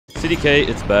TDK,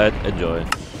 it's bad. Enjoy.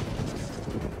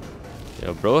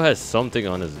 Yo, bro has something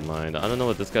on his mind. I don't know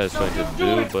what this guy is trying to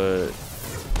do, but...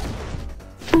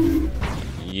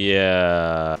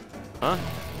 Yeah. Huh?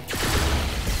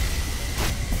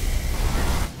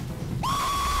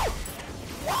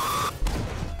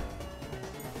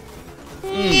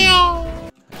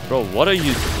 Bro, what are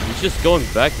you... He's just going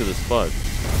back to the spot.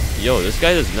 Yo, this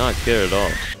guy does not care at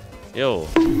all. Yo.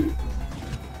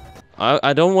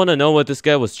 I don't want to know what this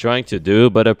guy was trying to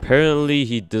do, but apparently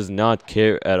he does not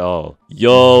care at all.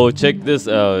 Yo, check this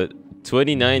out.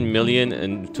 29 million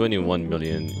and 21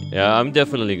 million. Yeah, I'm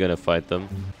definitely gonna fight them.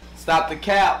 Stop the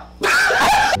cap.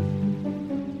 I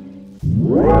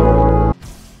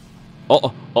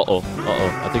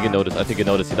think he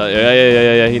noticed.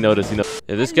 Yeah, he noticed. Yeah,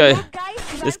 this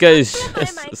guy is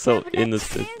just so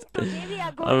innocent.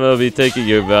 I'm gonna be taking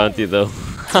your bounty though.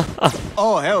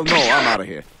 Oh hell no, I'm out of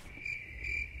here.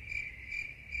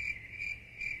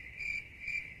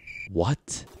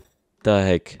 What the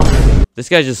heck? This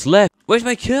guy just left. Where's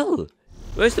my kill?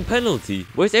 Where's the penalty?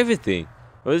 Where's everything?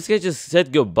 Bro, this guy just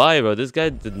said goodbye, bro. This guy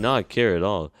did not care at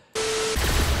all.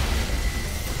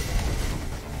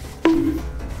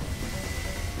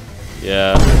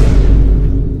 Yeah.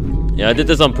 Yeah, I did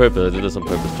this on purpose. Trust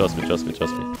me.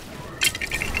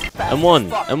 M1.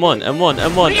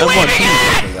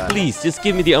 Please, just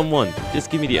give me the M1.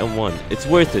 It's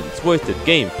worth it.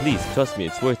 Game, please, trust me,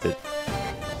 it's worth it.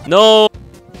 No!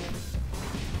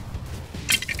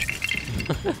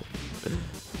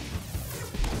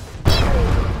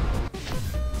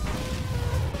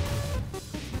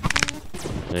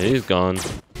 Yeah, he's gone.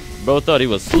 Bro thought he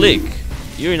was slick.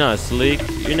 You're not slick.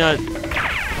 You're not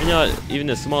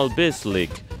even a small bit slick.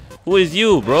 Who is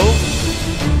you, bro?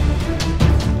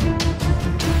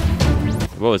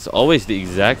 Bro, it's always the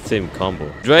exact same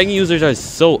combo. Dragon users are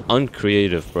so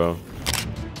uncreative, bro.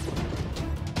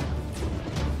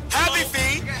 Happy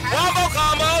feet. One more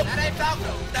combo.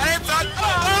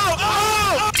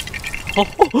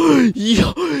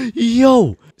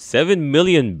 Yo, 7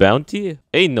 million bounty?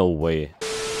 Ain't no way.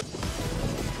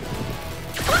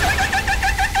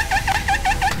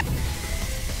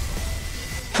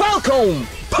 Falcon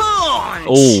punch.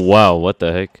 Oh wow, what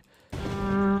the heck?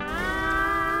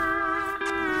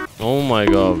 Oh my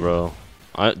god, bro.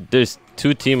 There's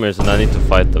 2 teamers and I need to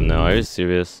fight them now. Are you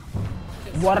serious?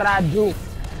 What I do?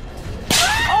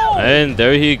 And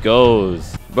there he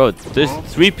goes. Bro, there's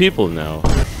 3 people now.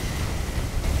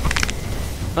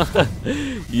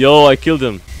 Yo, I killed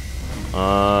him.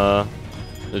 The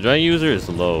dragon user is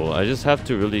low. I just have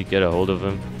to really get a hold of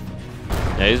him.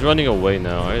 Yeah, he's running away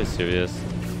now. Are you serious?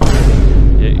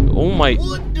 Yeah, oh my...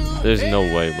 There's no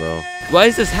way, bro. Why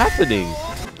is this happening?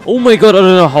 Oh my god, I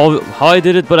don't know how I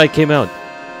did it, but I came out.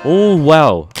 Oh,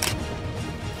 wow.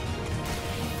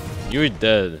 You're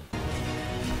dead.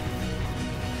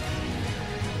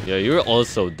 Yeah, you're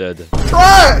also dead.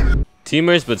 Try.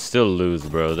 Teamers, but still lose,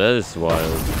 bro. That is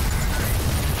wild.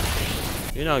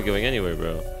 You're not going anywhere,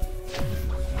 bro.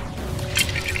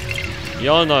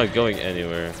 Y'all not going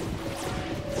anywhere.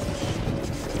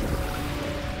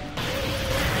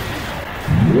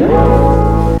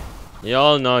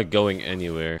 Y'all not going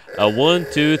anywhere. 1,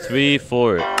 2, 3,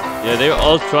 4. Yeah, they're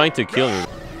all trying to kill me.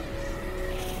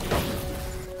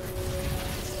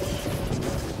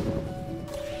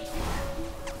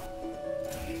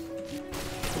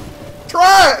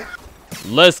 Try.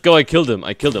 Let's go. I killed him.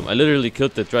 I literally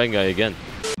killed the dragon guy again.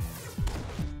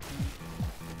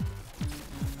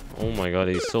 Oh my god,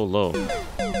 he's so low.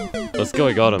 Let's go.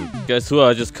 I got him. Guess who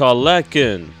I just called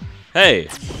lacking? Hey.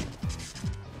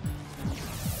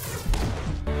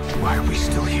 Why are we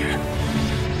still here?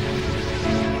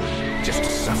 Just to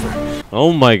suffer.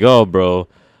 Oh my god, bro.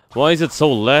 Why is it so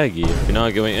laggy if you're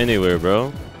not going anywhere,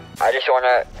 bro? I just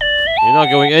wanna... You're not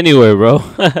going anywhere, bro.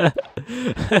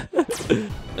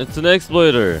 It's an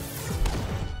exploiter.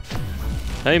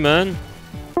 Hey, man.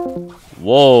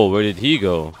 Whoa, where did he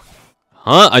go?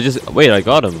 Huh? Wait, I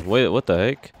got him. Wait, what the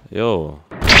heck? Yo.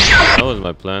 That was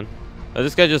my plan.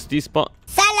 This guy just despawned.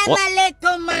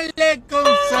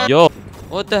 Yo.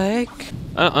 What the heck?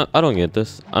 I don't get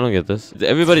this.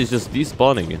 Everybody's just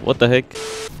despawning. What the heck?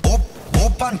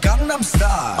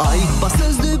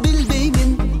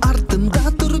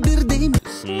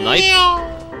 Snipe.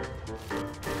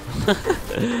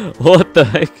 What the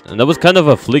heck? And that was kind of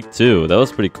a flick too. That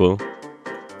was pretty cool.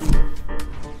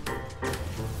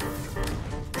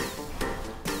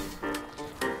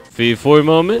 V4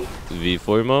 moment?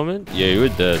 V4 moment? Yeah, you're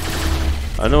dead.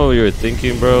 I know what you were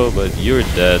thinking, bro, but you're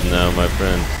dead now, my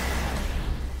friend.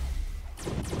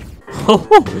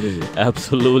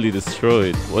 Absolutely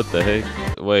destroyed. What the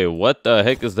heck? Wait, what the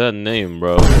heck is that name,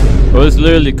 bro? Bro, it's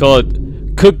literally called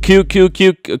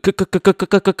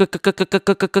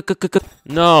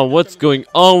No, what's going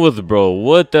on with bro?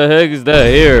 What the heck is that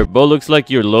hair? Bro looks like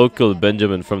your local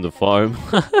Benjamin from the farm.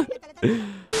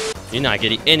 You're not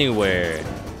getting anywhere.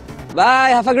 Bye,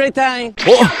 have a great time.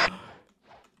 Oh!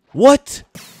 What?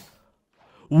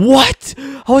 What?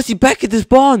 How is he back at this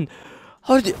spawn?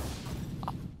 How did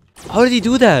he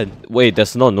do that? Wait,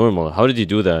 that's not normal. How did he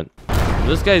do that?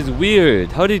 This guy's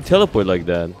weird. How did he teleport like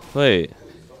that? Wait.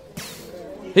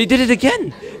 He did it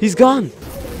again. He's gone.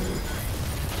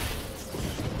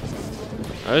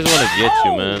 I just want to get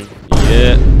you, man.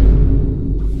 Yeah.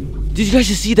 Did you guys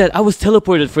just see that? I was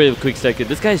teleported for a quick second.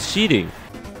 This guy's cheating.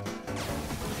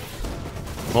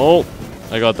 Oh,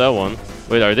 I got that one.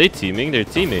 Wait, are they teaming? They're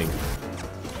teaming.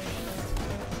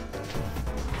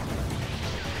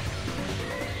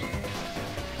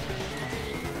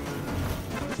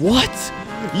 What?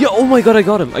 Yo, oh my god, I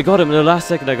got him. I got him in the last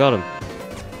second. I got him.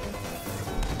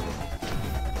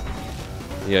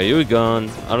 Yeah, you're gone.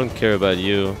 I don't care about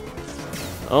you.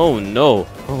 Oh no.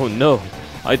 Oh no.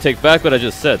 I take back what I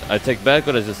just said. I take back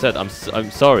what I just said. I'm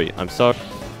sorry. I'm sorry.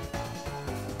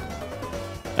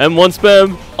 M1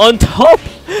 spam on top.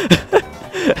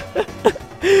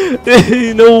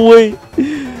 No way.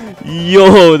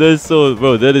 Yo, that's so,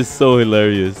 bro, that is so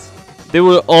hilarious. They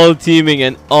were all teaming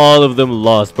and all of them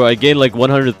lost, bro. I gained like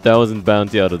 100,000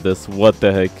 bounty out of this. What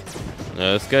the heck?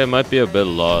 This guy might be a bit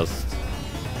lost.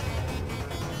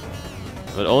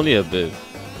 But only a bit.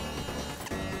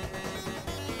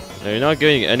 No, you're not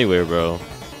getting anywhere, bro.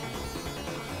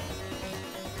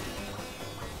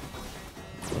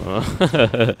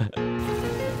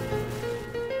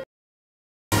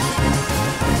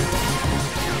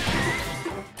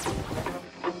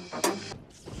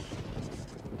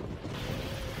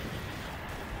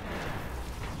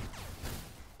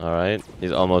 Alright,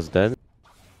 he's almost dead.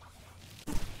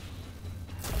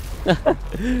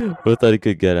 Who thought he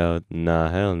could get out? Nah,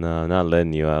 hell no, I'm not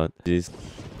letting you out. Jeez.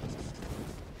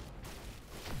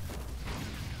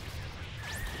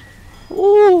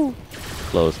 Ooh.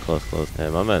 Close. Hey,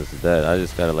 my man's dead. I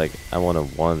just gotta like, I want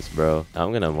him once, bro.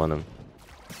 I'm gonna want him.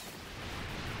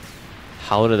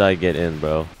 How did I get in,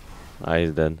 bro?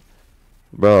 He's dead.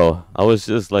 Bro, I was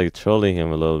just like trolling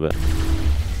him a little bit.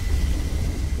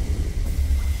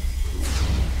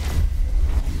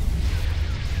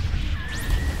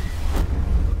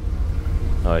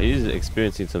 Oh, he's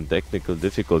experiencing some technical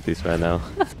difficulties right now.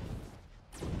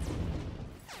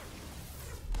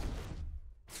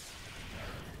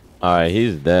 Alright,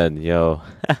 he's dead, yo.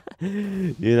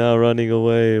 You're not running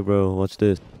away, bro. Watch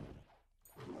this.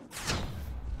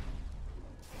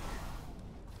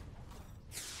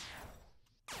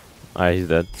 Alright, he's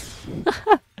dead.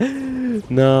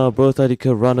 No, bro thought he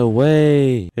could run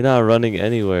away. You're not running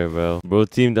anywhere, bro. Bro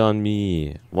teamed on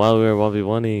me while we were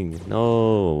 1v1ing.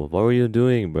 No, what were you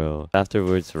doing, bro?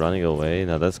 Afterwards, running away?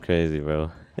 Now that's crazy, bro.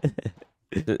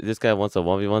 This guy wants a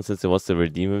 1v1 since he wants to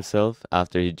redeem himself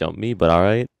after he jumped me, but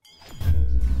alright.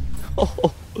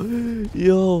 Oh,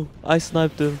 yo, I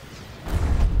sniped him.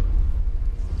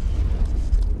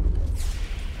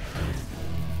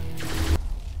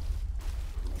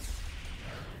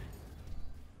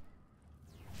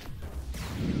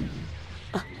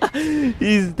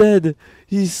 He's dead.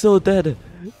 He's so dead.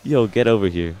 Yo, get over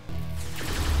here.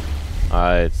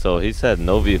 Alright, so he said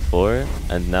no v4,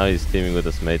 and now he's teaming with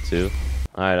his mate too.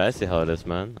 Alright, I see how it is,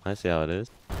 man. I see how it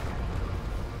is.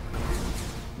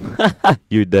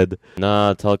 You're dead.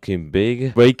 Nah, talking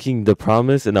big. Breaking the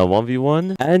promise in a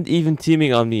 1v1. And even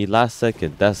teaming on me last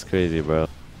second. That's crazy, bro.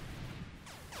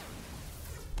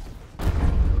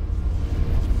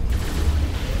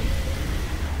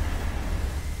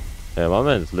 Yeah, my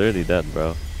man's literally dead,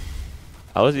 bro.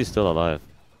 How is he still alive?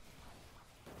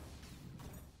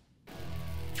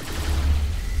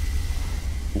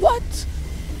 What?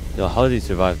 Yo, how did he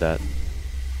survive that?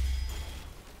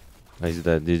 Oh, he's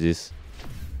dead. GG's.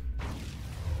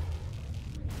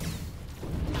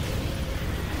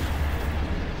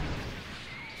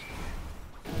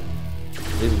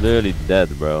 He's literally dead,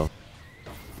 bro.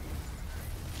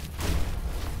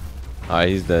 Alright,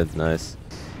 he's dead. Nice.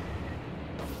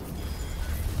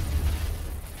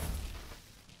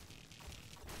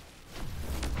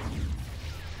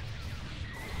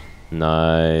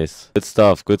 Nice. Good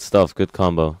stuff, good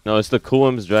combo. No, it's the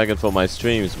Coom's Dragon for my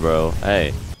streams, bro.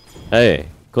 Hey. Hey,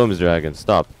 Coom's Dragon,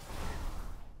 stop.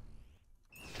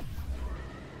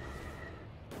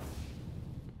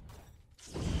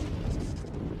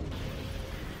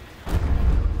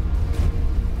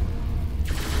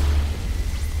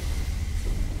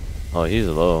 Oh, he's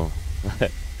low.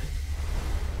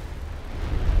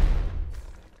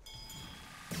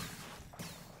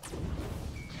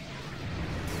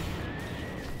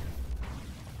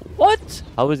 What?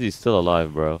 How is he still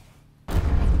alive, bro?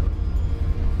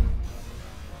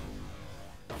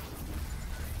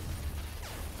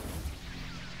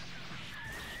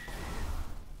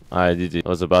 Alright, GG. I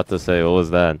was about to say, what was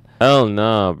that? Hell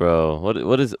no, bro.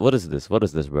 What is this? What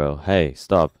is this, bro? Hey,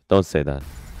 stop. Don't say that.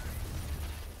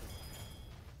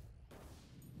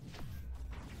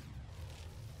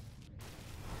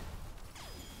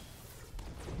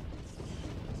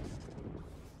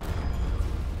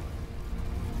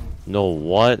 No,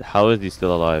 what? How is he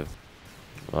still alive?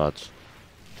 Watch.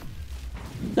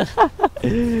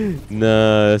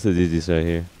 No, that's a GG's right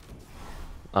here.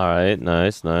 Alright,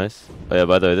 nice, nice. Oh yeah,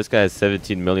 by the way, this guy has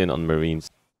 17 million on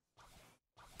Marines.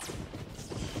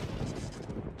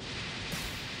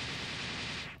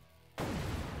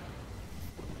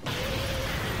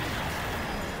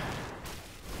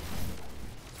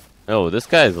 Oh, this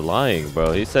guy is lying,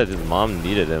 bro. He said his mom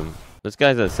needed him. This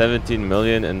guy's at 17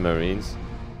 million in Marines.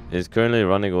 He's currently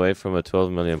running away from a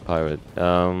 12 million pirate.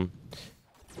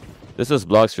 This is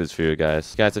bloxfruits for you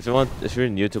guys. Guys, if you're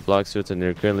new to bloxfruits and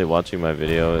you're currently watching my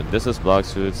video, this is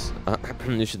bloxfruits.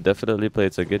 You should definitely play.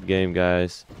 It's a good game,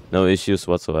 guys. No issues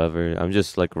whatsoever. I'm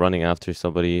just like running after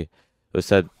somebody who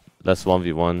said let's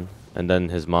 1v1, and then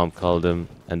his mom called him,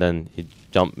 and then he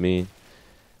jumped me.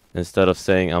 Instead of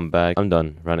saying I'm back, I'm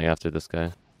done running after this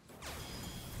guy.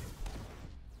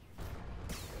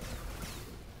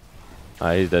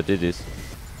 Ah, he's dead. GG's.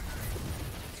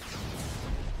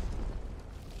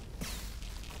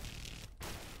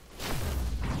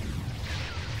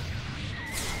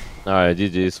 Alright,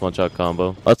 GG's. One shot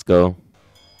combo. Let's go.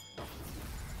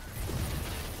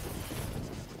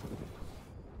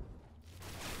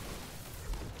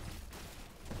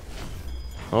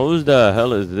 Who the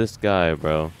hell is this guy,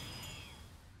 bro?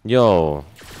 Yo.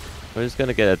 We're just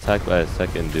gonna get attacked by a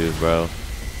second dude, bro.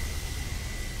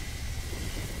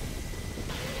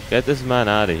 Get this man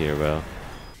out of here, bro.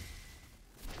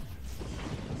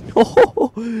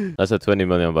 That's a 20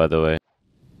 million, by the way.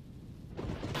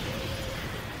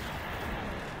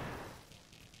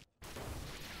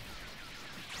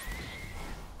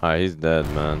 Alright, he's dead,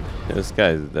 man. This guy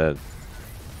is dead.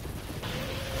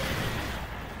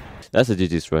 That's a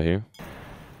GG's right here.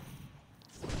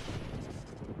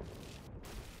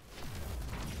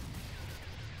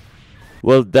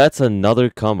 Well, that's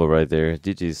another combo right there.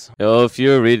 GG's. Yo, if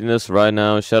you're reading this right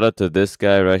now, shout out to this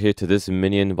guy right here, to this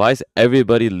minion. Why is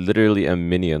everybody literally a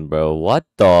minion, bro? What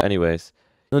the? Anyways.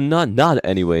 No, not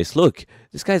anyways. Look,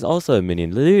 this guy's also a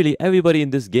minion. Literally everybody in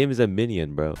this game is a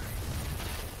minion, bro.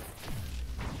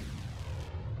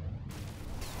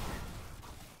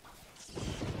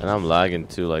 And I'm lagging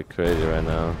too like crazy right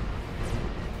now.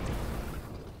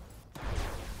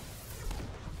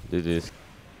 GG's.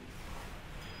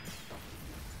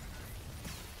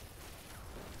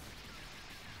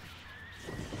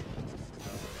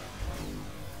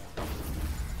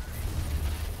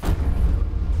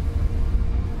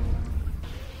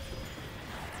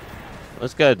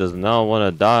 This guy does not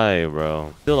want to die,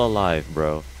 bro. Still alive,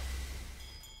 bro.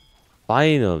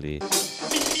 Finally.